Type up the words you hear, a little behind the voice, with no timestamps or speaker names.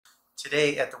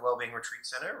Today at the Wellbeing Retreat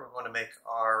Center, we're going to make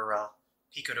our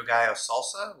Pico de Gallo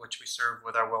salsa, which we serve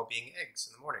with our Wellbeing eggs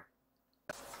in the morning.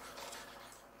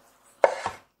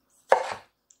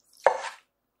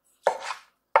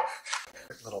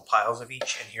 Little piles of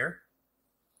each in here.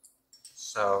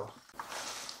 So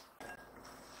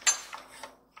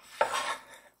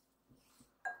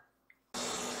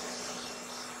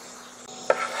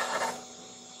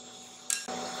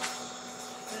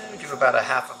give about a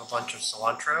half of a bunch of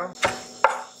cilantro.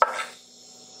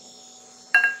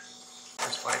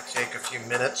 This might take a few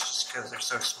minutes just because they're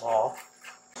so small.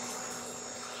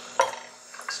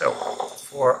 So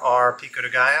for our Pico de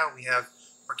Gallo, we have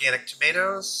organic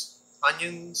tomatoes,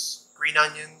 onions, green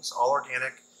onions, all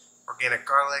organic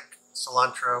garlic,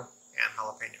 cilantro, and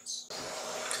jalapenos.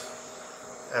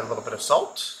 Add a little bit of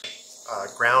salt,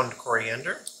 ground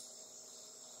coriander,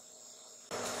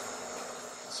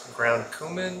 some ground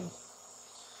cumin.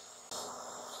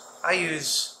 I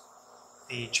use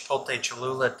the Chipotle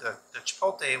Cholula. The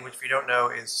Chipotle, which if you don't know,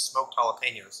 is smoked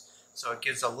jalapenos. So it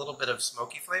gives a little bit of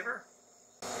smoky flavor.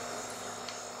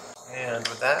 And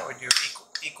with that, we do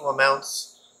equal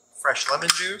amounts fresh lemon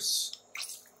juice.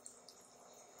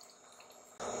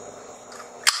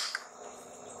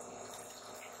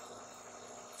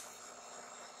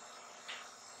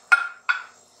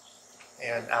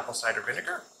 And apple cider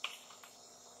vinegar.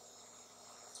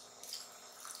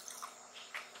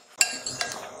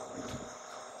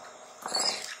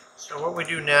 So what we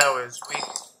do now is we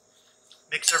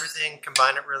mix everything,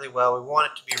 combine it really well. We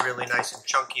want it to be really nice and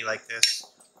chunky like this.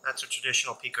 That's a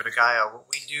traditional Pico de Gallo. What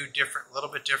we do a little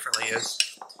bit differently is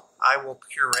I will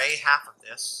puree half of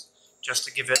this just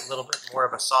to give it a little bit more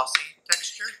of a saucy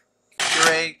texture.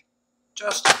 Puree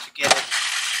just to get it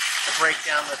to break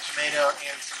down the tomato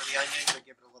and some of the onion to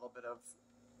give it a little bit of,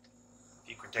 if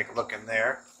you can take a look in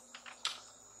there,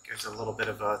 gives it a little bit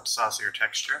of a saucier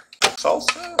texture.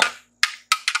 Salsa.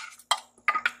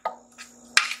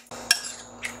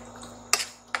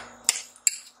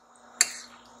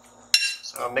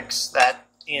 So mix that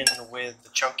in with the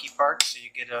chunky part so you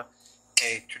get a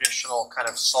traditional kind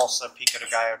of salsa Pico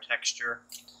de Gallo texture.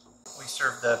 We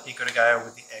serve the Pico de Gallo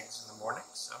with the eggs in the morning,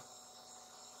 so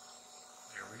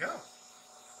there we go.